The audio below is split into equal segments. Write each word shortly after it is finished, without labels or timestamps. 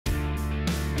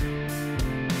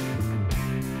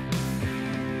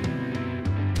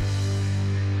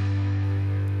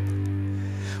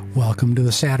Welcome to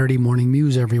the Saturday Morning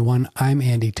Muse, everyone. I'm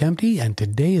Andy Tempty, and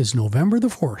today is November the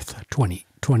 4th,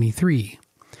 2023.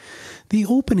 The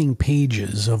opening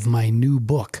pages of my new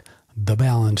book, The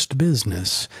Balanced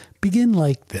Business, begin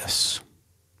like this.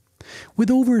 With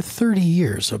over 30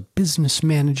 years of business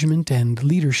management and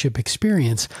leadership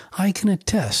experience, I can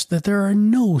attest that there are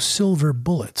no silver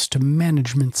bullets to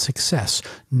management success,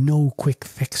 no quick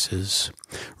fixes.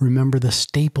 Remember the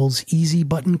Staples Easy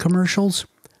Button commercials?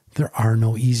 There are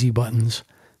no easy buttons.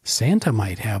 Santa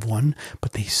might have one,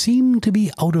 but they seem to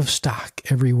be out of stock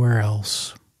everywhere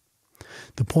else.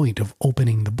 The point of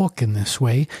opening the book in this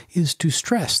way is to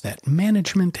stress that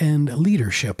management and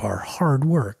leadership are hard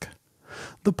work.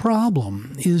 The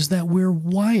problem is that we're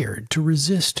wired to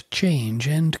resist change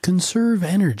and conserve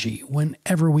energy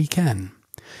whenever we can.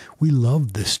 We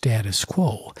love the status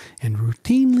quo and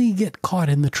routinely get caught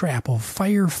in the trap of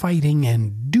firefighting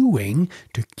and doing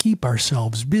to keep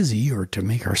ourselves busy or to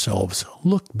make ourselves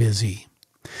look busy.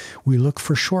 We look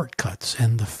for shortcuts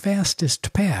and the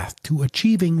fastest path to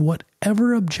achieving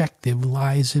whatever objective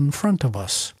lies in front of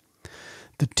us.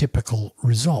 The typical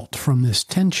result from this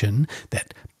tension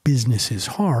that business is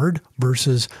hard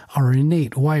versus our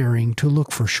innate wiring to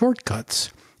look for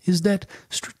shortcuts is that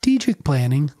strategic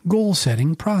planning, goal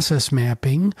setting, process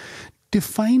mapping,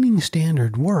 defining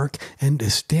standard work, and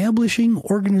establishing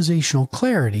organizational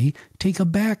clarity take a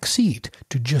back seat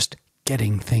to just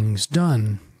getting things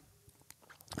done.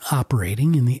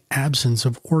 Operating in the absence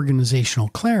of organizational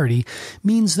clarity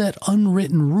means that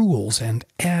unwritten rules and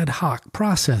ad hoc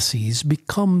processes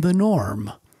become the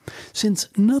norm. Since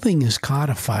nothing is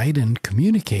codified and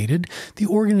communicated, the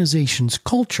organization's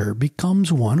culture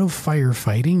becomes one of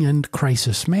firefighting and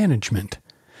crisis management.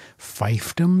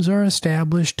 Fiefdoms are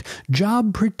established,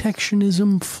 job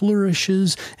protectionism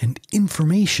flourishes, and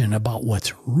information about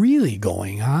what's really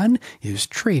going on is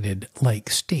traded like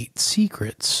state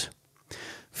secrets.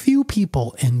 Few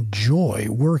people enjoy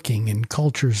working in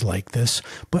cultures like this,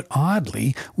 but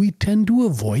oddly, we tend to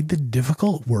avoid the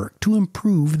difficult work to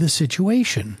improve the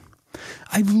situation.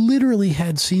 I've literally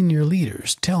had senior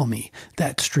leaders tell me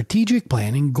that strategic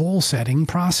planning, goal setting,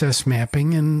 process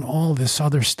mapping, and all this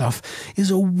other stuff is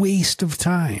a waste of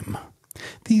time.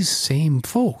 These same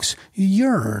folks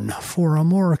yearn for a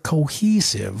more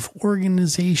cohesive,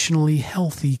 organizationally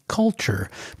healthy culture,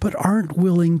 but aren't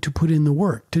willing to put in the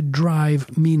work to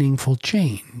drive meaningful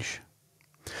change.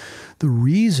 The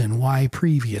reason why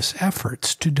previous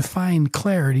efforts to define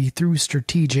clarity through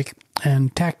strategic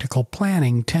and tactical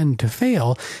planning tend to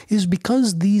fail is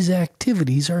because these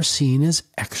activities are seen as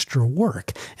extra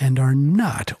work and are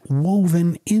not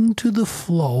woven into the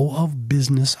flow of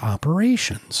business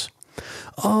operations.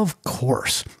 Of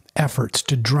course, efforts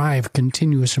to drive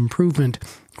continuous improvement,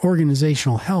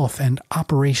 organizational health, and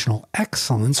operational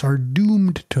excellence are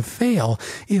doomed to fail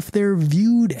if they're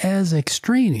viewed as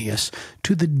extraneous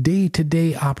to the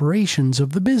day-to-day operations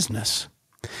of the business.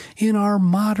 In our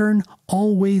modern,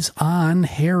 always-on,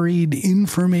 harried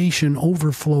information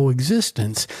overflow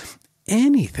existence,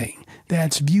 anything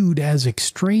that's viewed as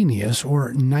extraneous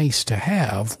or nice to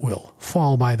have will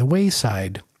fall by the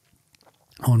wayside.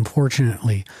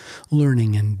 Unfortunately,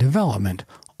 learning and development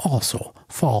also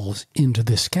falls into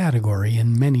this category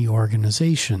in many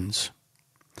organizations.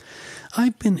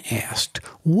 I've been asked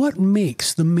what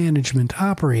makes the management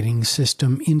operating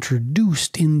system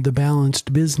introduced in the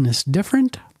balanced business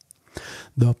different?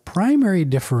 The primary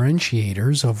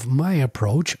differentiators of my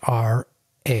approach are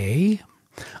A.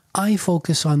 I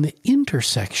focus on the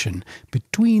intersection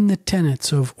between the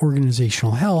tenets of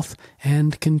organizational health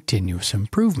and continuous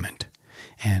improvement.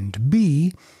 And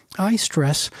B, I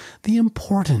stress the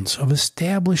importance of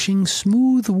establishing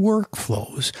smooth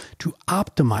workflows to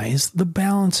optimize the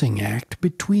balancing act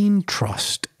between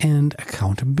trust and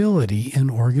accountability in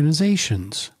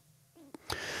organizations.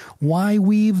 Why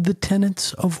weave the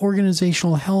tenets of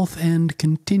organizational health and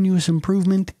continuous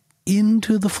improvement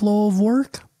into the flow of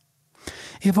work?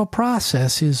 If a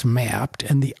process is mapped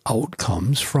and the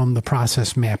outcomes from the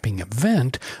process mapping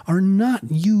event are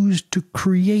not used to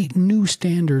create new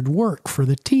standard work for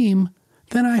the team,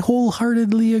 then I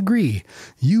wholeheartedly agree.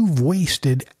 You've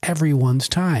wasted everyone's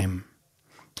time.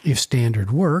 If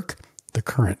standard work, the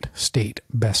current state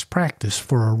best practice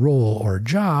for a role or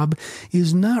job,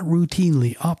 is not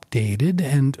routinely updated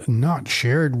and not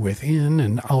shared within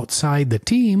and outside the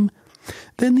team,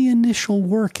 then the initial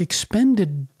work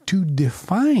expended to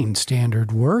define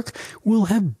standard work will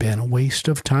have been a waste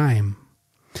of time.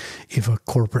 If a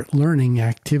corporate learning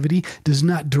activity does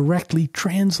not directly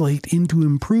translate into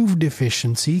improved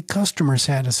efficiency, customer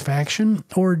satisfaction,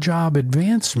 or job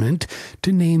advancement,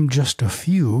 to name just a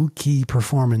few key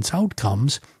performance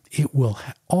outcomes, it will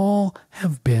all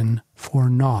have been for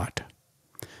naught.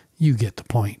 You get the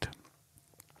point.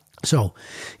 So,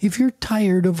 if you're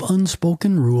tired of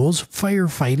unspoken rules,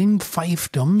 firefighting,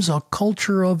 fiefdoms, a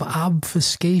culture of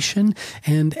obfuscation,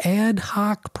 and ad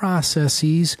hoc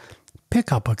processes,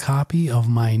 pick up a copy of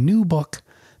my new book,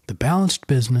 The Balanced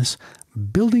Business,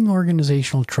 Building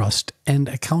Organizational Trust and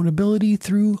Accountability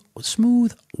Through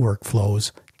Smooth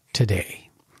Workflows today.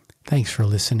 Thanks for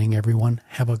listening, everyone.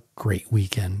 Have a great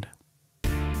weekend.